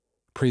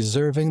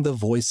Preserving the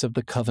Voice of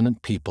the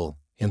Covenant People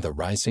in the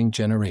Rising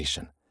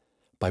Generation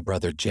by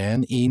Brother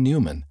Jan E.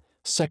 Newman,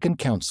 Second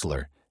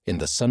Counselor in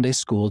the Sunday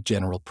School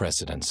General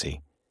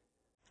Presidency.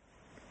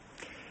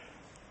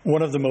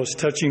 One of the most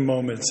touching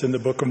moments in the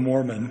Book of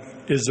Mormon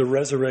is the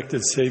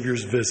resurrected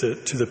Savior's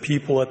visit to the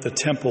people at the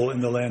temple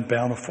in the land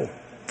Bountiful.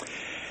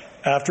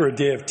 After a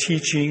day of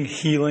teaching,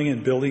 healing,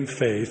 and building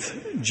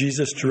faith,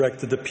 Jesus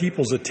directed the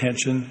people's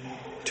attention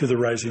to the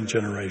rising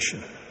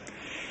generation.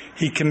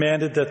 He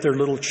commanded that their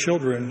little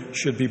children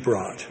should be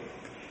brought.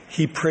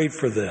 He prayed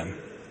for them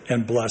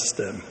and blessed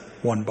them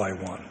one by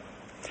one.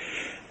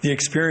 The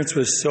experience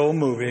was so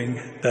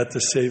moving that the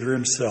Savior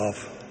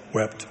himself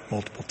wept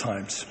multiple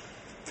times.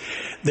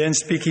 Then,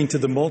 speaking to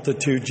the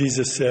multitude,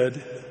 Jesus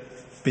said,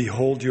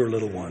 "Behold your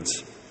little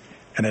ones."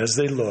 And as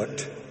they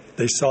looked,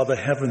 they saw the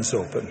heavens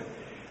open,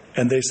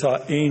 and they saw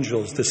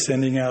angels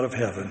descending out of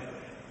heaven,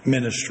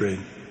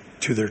 ministering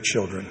to their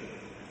children.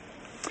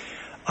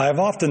 I have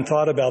often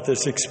thought about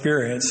this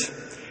experience.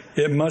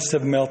 It must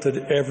have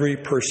melted every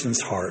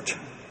person's heart.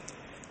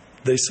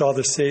 They saw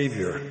the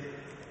Savior.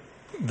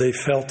 They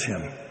felt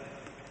him.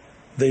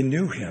 They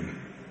knew him.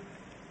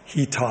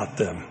 He taught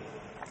them.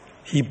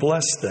 He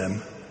blessed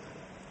them.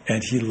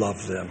 And he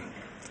loved them.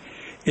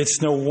 It's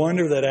no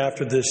wonder that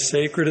after this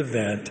sacred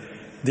event,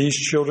 these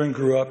children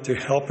grew up to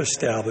help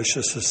establish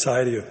a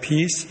society of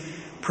peace,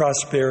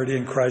 prosperity,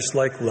 and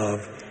Christ-like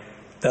love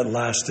that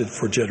lasted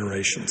for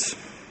generations.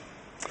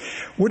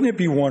 Wouldn't it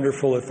be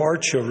wonderful if our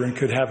children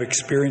could have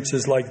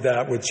experiences like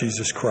that with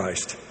Jesus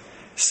Christ,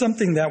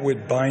 something that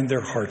would bind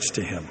their hearts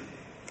to him?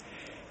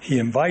 He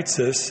invites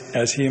us,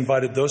 as he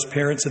invited those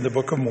parents in the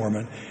Book of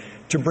Mormon,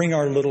 to bring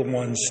our little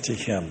ones to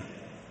him.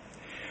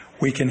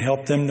 We can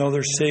help them know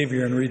their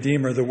Savior and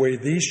Redeemer the way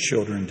these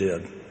children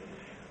did.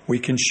 We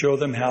can show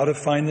them how to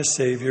find the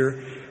Savior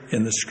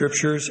in the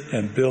Scriptures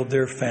and build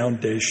their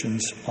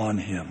foundations on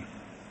him.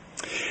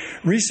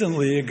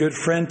 Recently, a good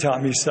friend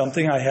taught me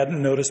something I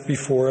hadn't noticed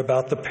before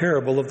about the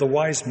parable of the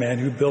wise man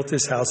who built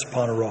his house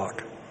upon a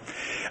rock.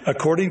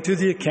 According to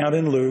the account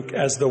in Luke,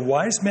 as the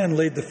wise man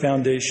laid the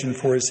foundation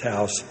for his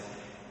house,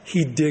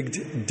 he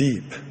digged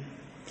deep.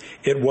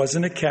 It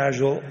wasn't a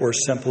casual or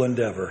simple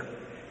endeavor.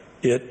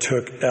 It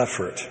took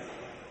effort.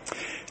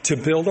 To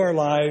build our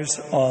lives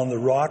on the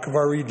rock of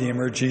our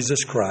Redeemer,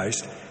 Jesus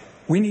Christ,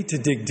 we need to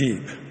dig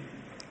deep.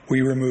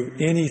 We remove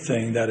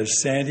anything that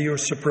is sandy or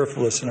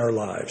superfluous in our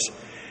lives.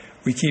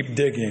 We keep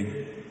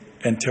digging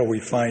until we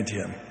find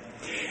him.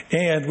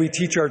 And we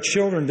teach our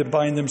children to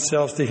bind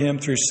themselves to him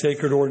through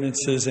sacred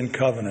ordinances and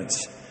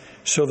covenants,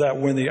 so that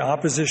when the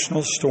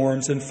oppositional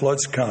storms and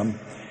floods come,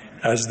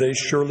 as they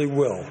surely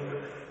will,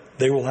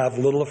 they will have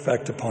little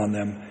effect upon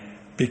them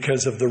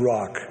because of the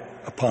rock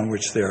upon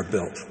which they are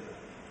built.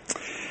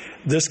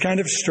 This kind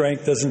of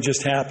strength doesn't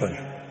just happen.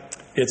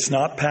 It's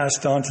not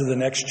passed on to the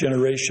next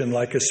generation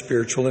like a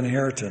spiritual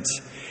inheritance.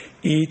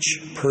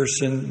 Each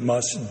person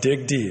must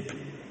dig deep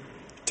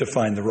to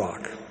find the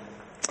rock.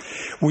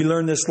 We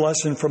learn this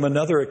lesson from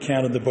another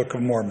account in the Book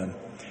of Mormon.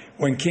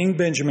 When King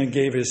Benjamin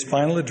gave his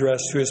final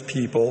address to his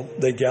people,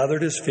 they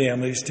gathered his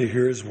families to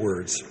hear his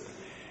words.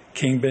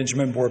 King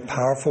Benjamin bore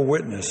powerful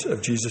witness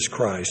of Jesus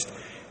Christ,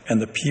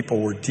 and the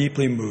people were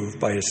deeply moved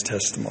by his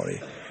testimony.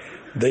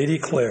 They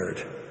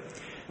declared,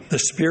 "The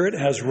Spirit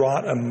has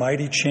wrought a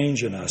mighty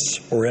change in us,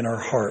 or in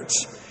our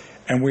hearts,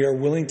 and we are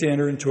willing to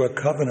enter into a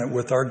covenant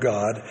with our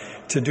God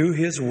to do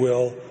his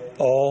will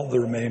all the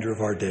remainder of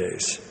our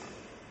days."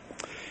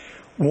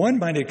 One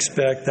might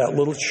expect that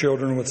little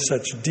children with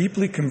such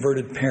deeply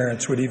converted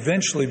parents would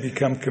eventually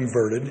become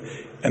converted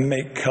and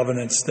make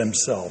covenants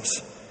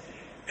themselves.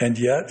 And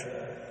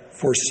yet,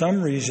 for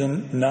some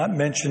reason not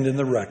mentioned in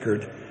the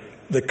record,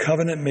 the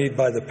covenant made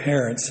by the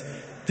parents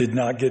did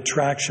not get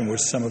traction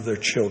with some of their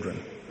children.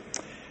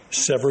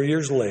 Several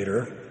years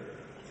later,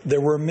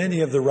 there were many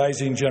of the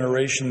rising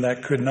generation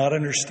that could not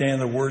understand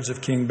the words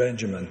of King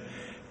Benjamin,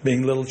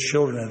 being little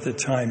children at the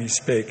time he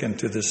spake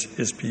unto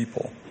his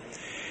people.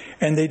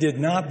 And they did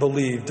not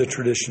believe the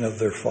tradition of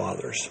their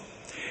fathers.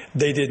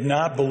 They did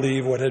not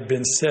believe what had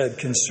been said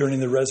concerning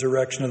the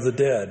resurrection of the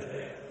dead.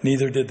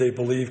 Neither did they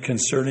believe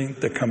concerning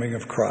the coming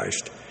of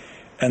Christ.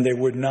 And they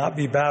would not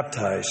be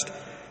baptized.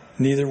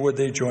 Neither would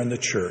they join the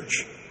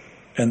church,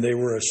 and they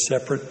were a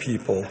separate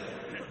people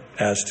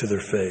as to their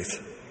faith.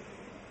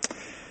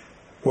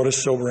 What a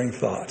sobering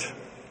thought.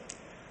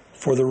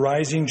 For the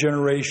rising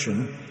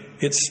generation,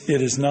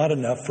 it is not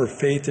enough for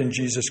faith in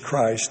Jesus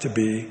Christ to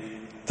be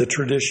the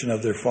tradition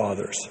of their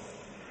fathers.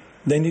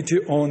 They need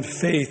to own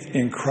faith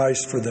in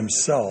Christ for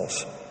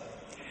themselves.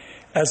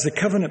 As the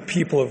covenant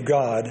people of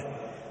God,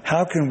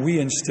 how can we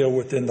instill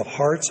within the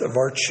hearts of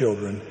our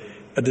children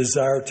a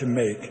desire to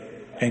make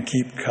and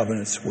keep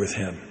covenants with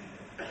him?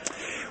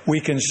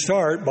 We can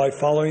start by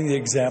following the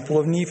example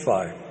of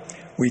Nephi.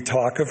 We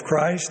talk of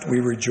Christ, we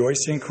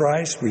rejoice in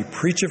Christ, we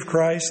preach of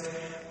Christ,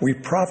 we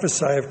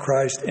prophesy of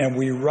Christ, and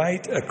we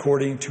write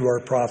according to our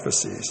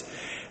prophecies,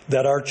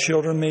 that our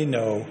children may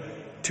know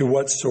to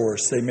what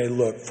source they may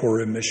look for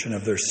remission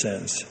of their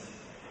sins.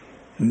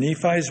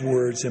 Nephi's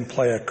words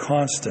imply a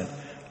constant,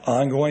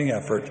 ongoing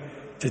effort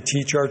to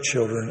teach our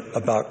children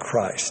about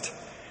Christ,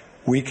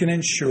 we can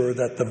ensure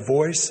that the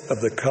voice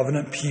of the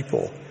covenant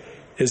people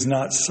is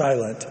not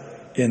silent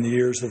in the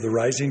ears of the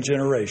rising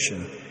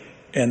generation,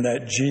 and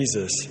that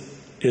Jesus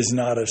is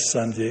not a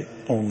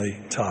Sunday-only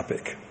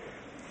topic.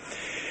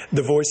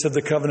 The voice of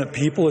the covenant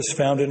people is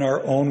found in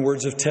our own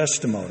words of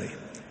testimony.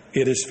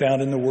 It is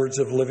found in the words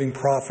of living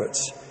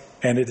prophets,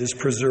 and it is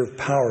preserved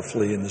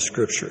powerfully in the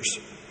Scriptures.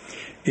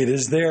 It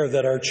is there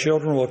that our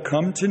children will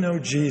come to know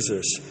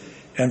Jesus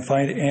and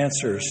find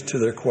answers to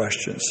their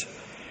questions.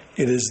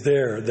 It is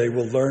there they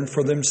will learn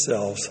for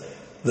themselves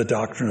the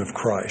doctrine of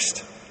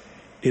Christ.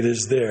 It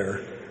is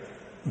there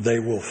they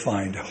will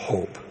find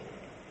hope.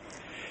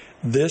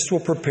 This will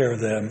prepare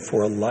them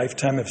for a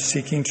lifetime of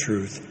seeking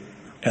truth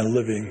and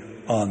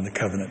living on the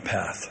covenant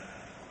path.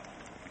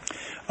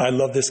 I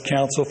love this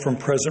counsel from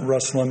President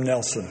Russell M.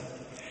 Nelson.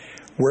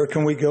 Where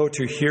can we go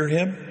to hear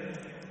him?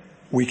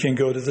 We can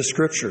go to the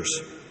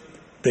Scriptures.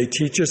 They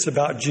teach us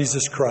about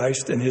Jesus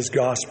Christ and his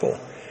gospel,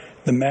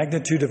 the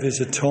magnitude of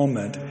his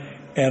atonement,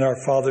 and our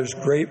Father's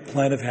great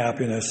plan of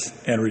happiness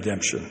and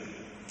redemption.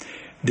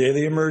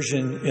 Daily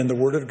immersion in the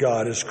Word of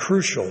God is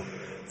crucial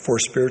for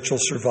spiritual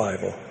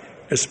survival,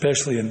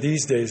 especially in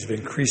these days of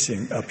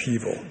increasing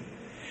upheaval.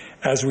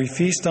 As we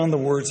feast on the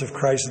words of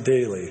Christ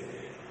daily,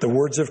 the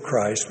words of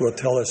Christ will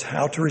tell us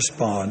how to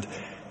respond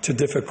to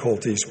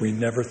difficulties we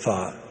never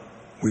thought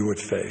we would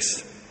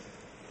face.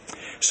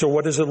 So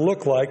what does it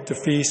look like to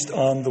feast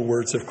on the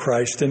words of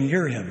Christ and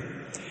hear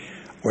him?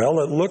 Well,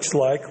 it looks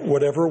like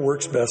whatever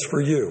works best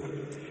for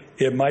you.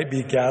 It might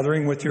be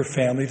gathering with your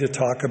family to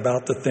talk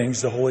about the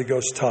things the Holy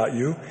Ghost taught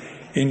you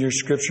in your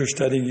scripture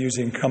study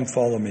using Come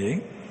Follow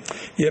Me.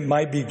 It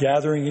might be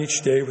gathering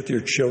each day with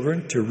your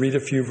children to read a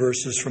few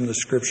verses from the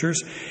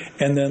Scriptures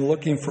and then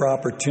looking for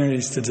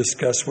opportunities to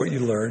discuss what you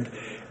learned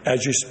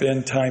as you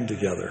spend time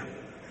together.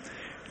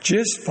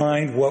 Just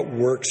find what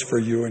works for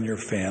you and your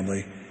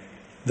family,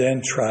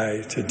 then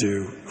try to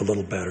do a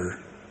little better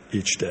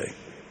each day.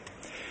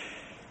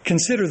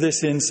 Consider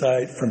this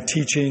insight from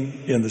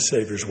teaching in the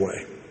Savior's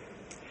way.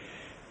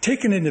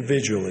 Taken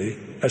individually,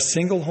 a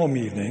single home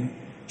evening,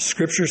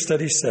 scripture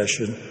study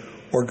session,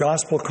 or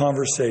gospel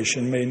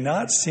conversation may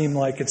not seem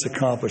like it's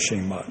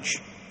accomplishing much.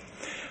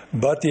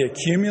 But the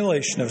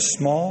accumulation of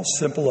small,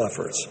 simple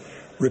efforts,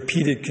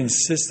 repeated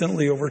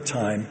consistently over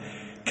time,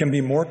 can be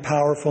more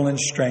powerful and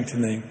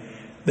strengthening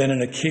than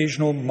an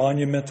occasional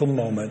monumental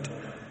moment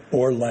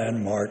or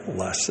landmark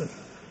lesson.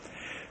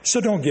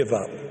 So don't give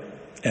up,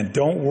 and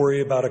don't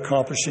worry about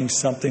accomplishing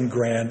something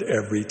grand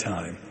every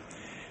time.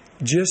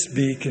 Just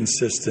be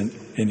consistent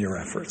in your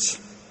efforts.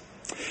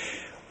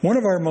 One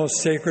of our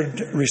most sacred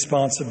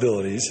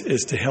responsibilities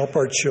is to help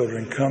our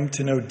children come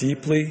to know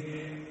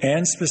deeply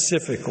and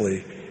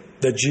specifically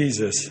that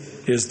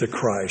Jesus is the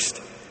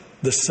Christ,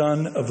 the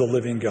Son of the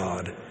living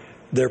God,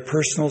 their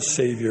personal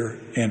Savior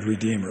and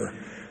Redeemer,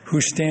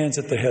 who stands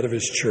at the head of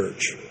his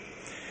church.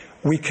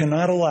 We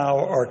cannot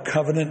allow our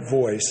covenant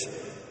voice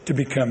to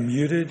become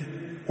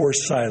muted or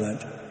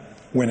silent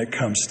when it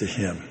comes to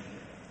him.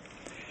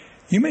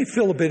 You may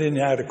feel a bit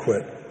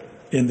inadequate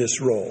in this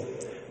role,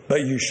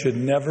 but you should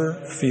never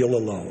feel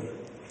alone.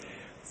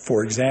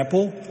 For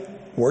example,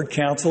 ward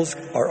councils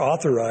are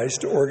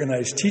authorized to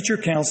organize teacher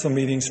council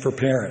meetings for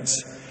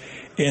parents.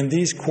 In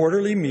these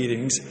quarterly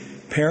meetings,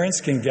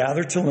 parents can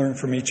gather to learn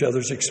from each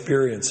other's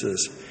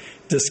experiences,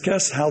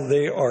 discuss how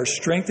they are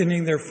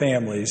strengthening their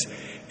families,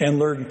 and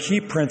learn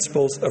key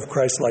principles of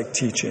Christ-like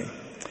teaching.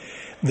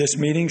 This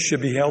meeting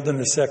should be held in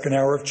the second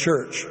hour of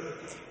church.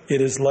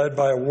 It is led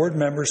by a ward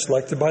member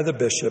selected by the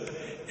bishop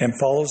and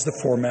follows the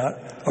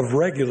format of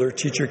regular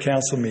teacher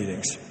council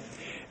meetings,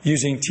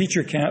 using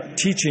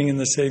teaching in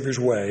the Savior's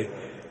way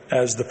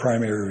as the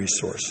primary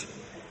resource.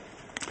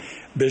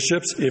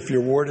 Bishops, if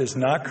your ward is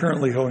not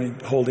currently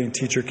holding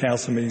teacher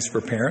council meetings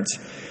for parents,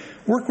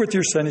 work with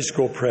your Sunday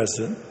school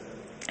president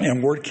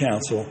and ward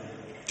council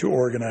to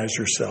organize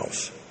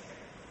yourselves.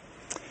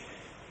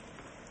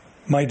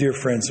 My dear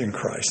friends in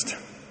Christ,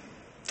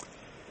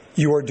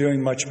 you are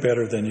doing much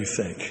better than you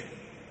think.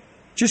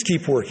 Just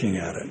keep working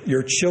at it.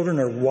 Your children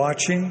are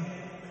watching,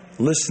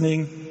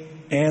 listening,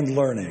 and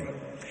learning.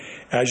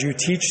 As you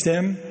teach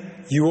them,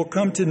 you will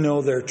come to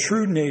know their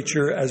true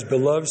nature as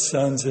beloved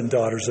sons and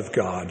daughters of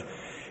God.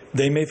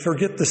 They may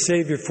forget the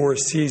Savior for a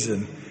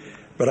season,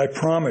 but I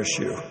promise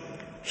you,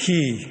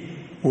 He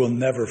will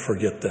never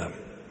forget them.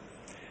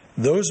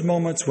 Those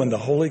moments when the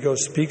Holy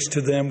Ghost speaks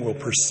to them will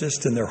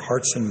persist in their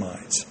hearts and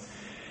minds.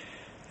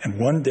 And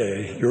one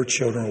day, your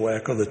children will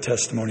echo the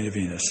testimony of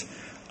Enos.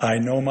 I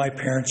know my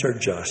parents are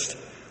just,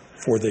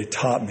 for they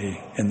taught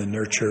me in the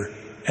nurture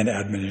and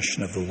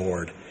admonition of the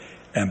Lord,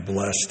 and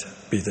blessed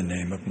be the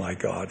name of my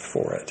God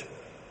for it.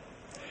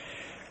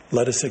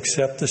 Let us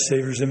accept the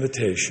Savior's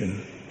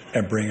invitation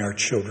and bring our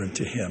children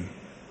to Him.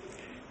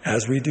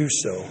 As we do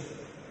so,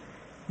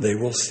 they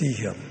will see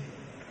Him.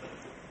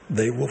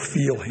 They will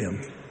feel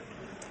Him.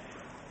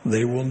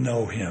 They will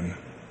know Him.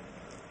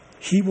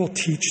 He will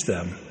teach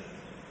them.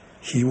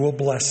 He will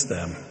bless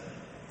them.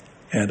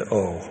 And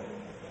oh,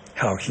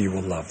 how He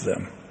will love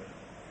them.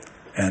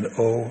 and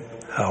oh,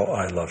 how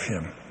I love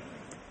him.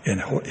 In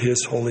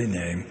his holy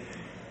name,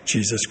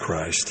 Jesus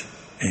Christ,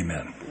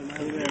 amen.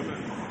 Amen.